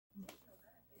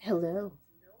Hello,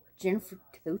 Jennifer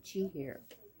Tochi here,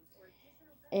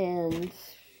 and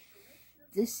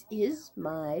this is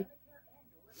my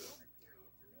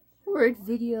word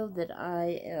video that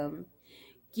I am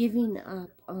giving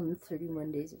up on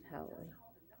 31 Days of Halloween,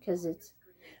 because it's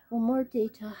one more day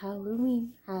till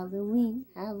Halloween, Halloween,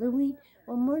 Halloween,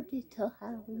 one more day till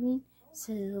Halloween,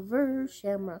 silver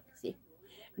shamrock. See,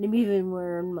 and I'm even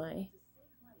wearing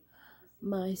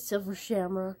my silver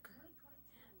shamrock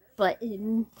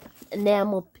button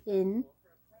enamel pin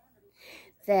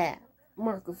that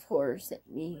Mark of Horror sent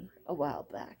me a while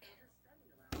back.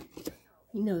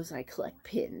 He knows I collect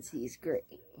pins. He's great.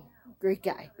 Great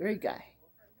guy. Great guy.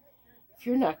 If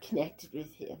you're not connected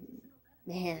with him,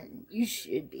 man, you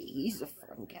should be. He's a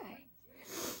fun guy.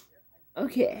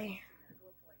 Okay.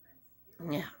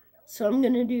 Yeah. So I'm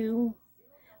going to do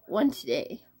one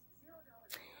today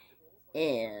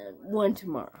and one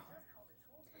tomorrow.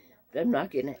 But I'm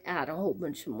not going to add a whole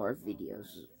bunch of more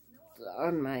videos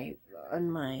on my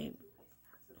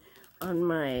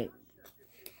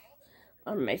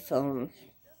phone,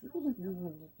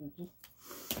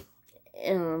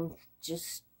 and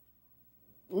just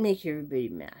make everybody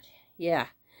mad. Yeah.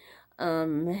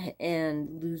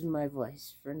 And lose my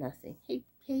voice for nothing. Hey,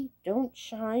 don't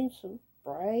shine so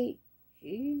bright.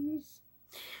 Jeez.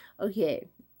 Okay.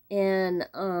 And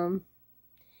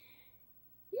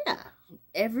yeah,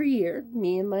 every year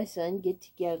me and my son get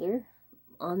together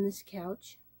on this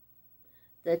couch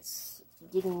that's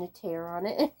getting a tear on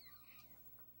it.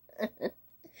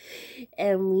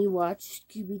 And we watch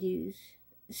Scooby-Doo's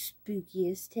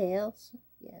Spookiest Tales.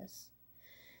 Yes.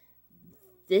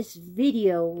 This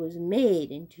video was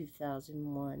made in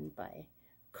 2001 by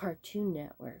Cartoon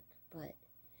Network, but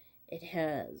it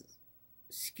has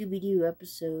Scooby-Doo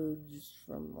episodes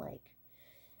from like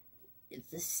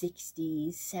the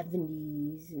 60s,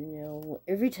 70s, you know.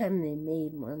 Every time they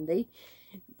made one, they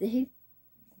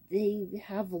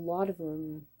have a lot of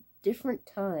them different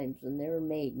times when they were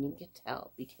made, and you can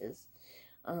tell because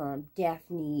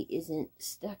Daphne isn't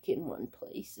stuck in one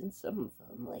place in some of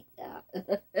them like that.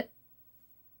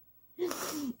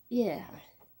 Yeah,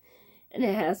 and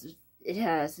it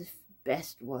has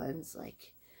best ones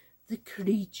like the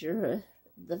creature,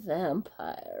 the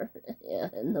vampire, yeah,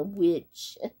 and the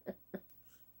witch,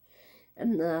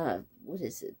 and the, what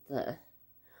is it, the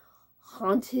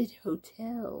haunted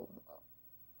hotel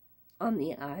on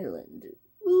the island.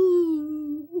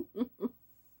 Ooh.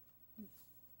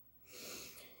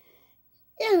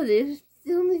 Yeah, the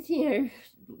only thing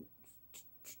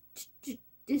I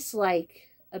dislike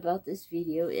about this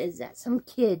video is that some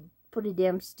kid put a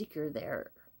damn sticker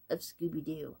there of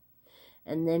Scooby-Doo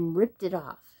and then ripped it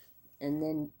off and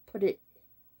then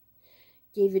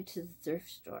gave it to the thrift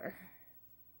store.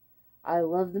 I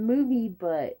love the movie,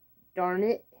 but darn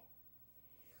it,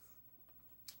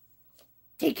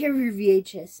 take care of your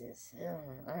VHSs.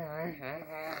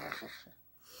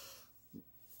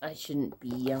 I shouldn't be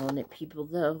yelling at people,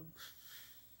 though.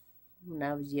 When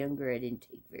I was younger, I didn't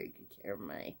take very good care of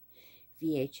my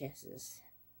VHSs.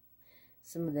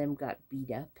 Some of them got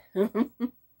beat up.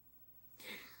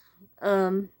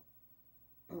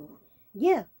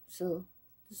 Yeah, so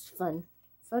it's fun.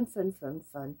 Fun.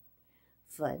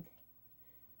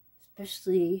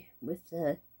 Especially with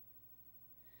the,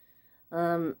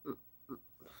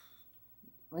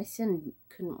 my son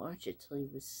couldn't watch it till he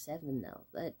was 7, though.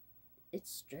 It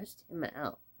stressed him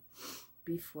out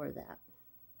before that.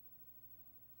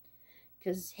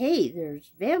 Because, hey, there's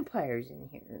vampires in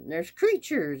here, and there's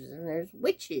creatures, and there's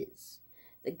witches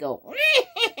that go,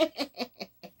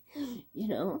 you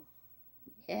know,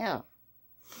 yeah.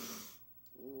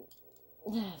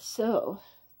 So,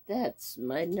 that's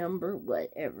my number,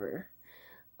 whatever,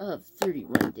 of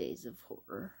 31 Days of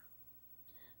Horror.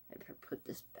 I better put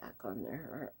this back on there,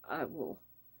 or I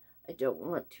don't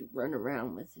want to run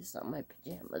around with this on my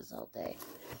pajamas all day.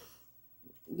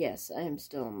 Yes, I am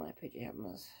still in my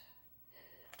pajamas.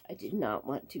 I did not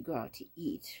want to go out to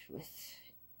eat with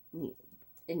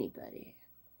anybody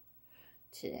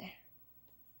today.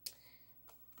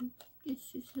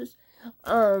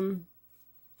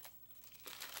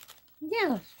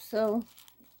 Yeah, so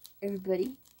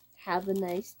everybody have a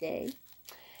nice day.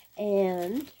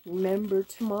 And remember,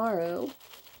 tomorrow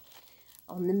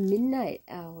on the midnight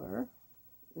hour,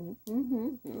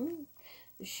 the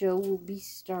show will be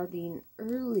starting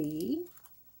early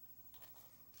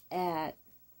at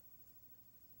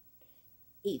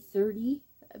 8:30,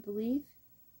 I believe.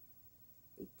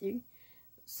 8:30.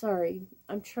 Sorry,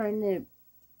 I'm trying to.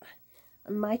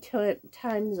 My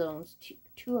time zone's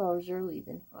 2 hours early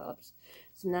than Hobbs,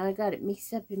 so now I got it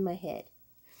mixed up in my head.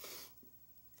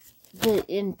 But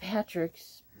in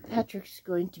Patrick's Patrick's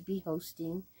going to be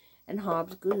hosting, and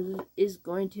Hobbs is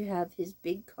going to have his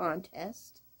big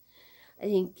contest. I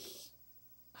think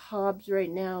Hobbs right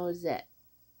now is at,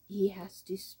 he has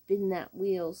to spin that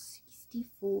wheel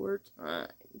 64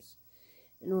 times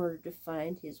in order to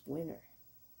find his winner.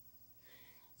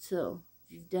 So,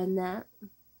 if you've done that,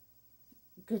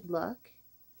 good luck.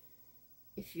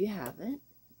 If you haven't,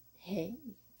 hey,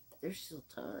 there's still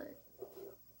time.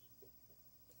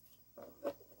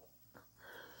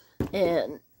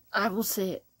 And I will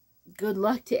say it, good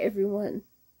luck to everyone.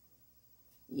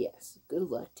 Yes, good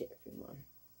luck to everyone.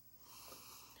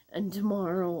 And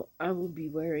tomorrow I will be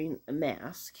wearing a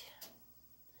mask.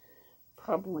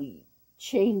 Probably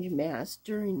change mask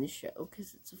during the show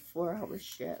because it's a 4-hour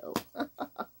show.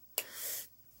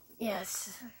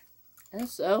 Yes. And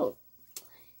so,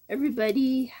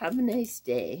 everybody have a nice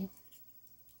day.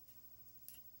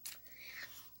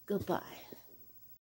 Goodbye.